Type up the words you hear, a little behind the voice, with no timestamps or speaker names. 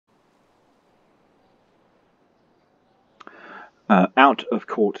Out of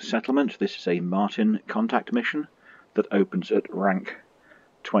court settlement. This is a Martin contact mission that opens at rank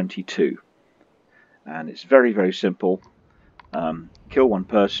 22. And it's very, very simple. Kill one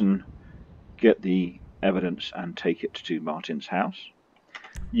person, get the evidence and take it to Martin's house.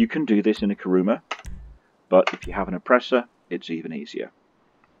 You can do this in a Kuruma, but if you have an oppressor, it's even easier.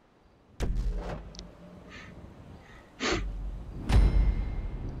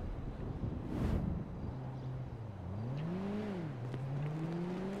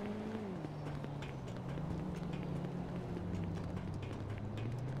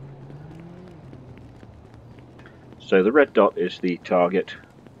 So the red dot is the target,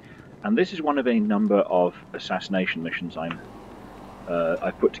 and this is one of a number of assassination missions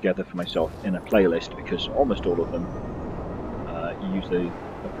I've put together for myself in a playlist, because almost all of them use the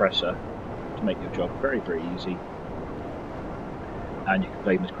oppressor to make your job very, very easy, and you can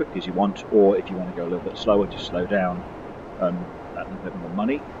play them as quickly as you want, or if you want to go a little bit slower, just slow down, a little bit more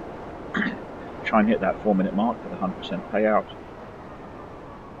money. Try and hit that 4-minute mark for the 100% payout.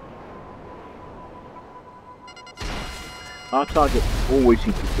 Our target always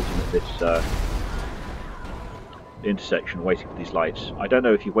seems to be sitting at this intersection waiting for these lights. I don't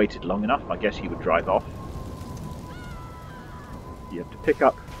know if he waited long enough. I guess he would drive off. You have to pick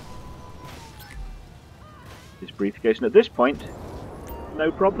up his briefcase, and at this point, no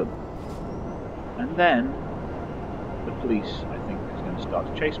problem. And then the police, I think, is going to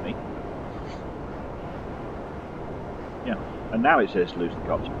start to chase me. Yeah, and now it says lose the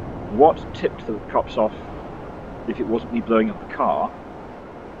cops. What tipped the cops off? If it wasn't me blowing up the car,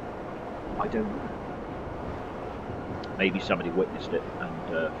 I don't know. Maybe somebody witnessed it and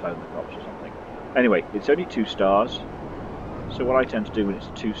phoned the cops or something. Anyway, it's only 2 stars, so what I tend to do when it's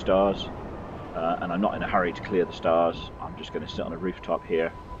 2 stars, and I'm not in a hurry to clear the stars, I'm just going to sit on a rooftop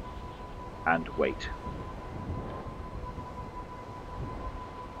here and wait.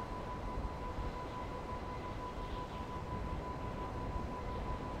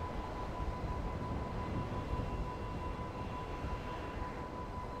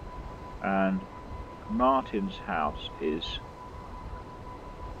 And Martin's house is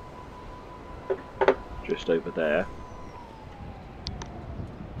just over there.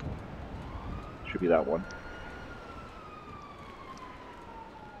 Should be that one.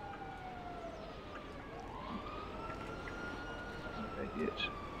 Maybe it's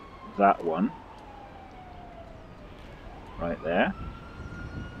that one. Right there.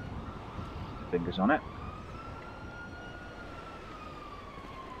 Fingers on it.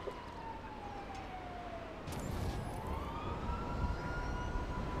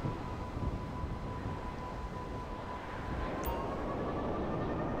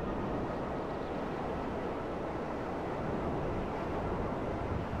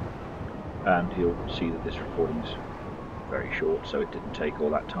 And you'll see that this recording's very short, so it didn't take all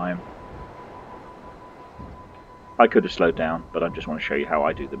that time. I could have slowed down, but I just want to show you how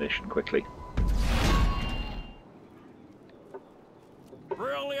I do the mission quickly.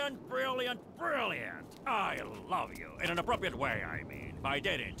 Brilliant, brilliant, brilliant! I love you. In an appropriate way, I mean. If I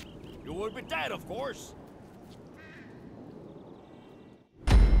didn't, you would be dead, of course.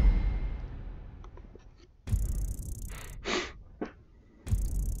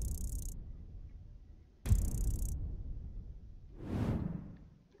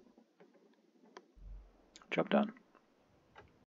 Job done.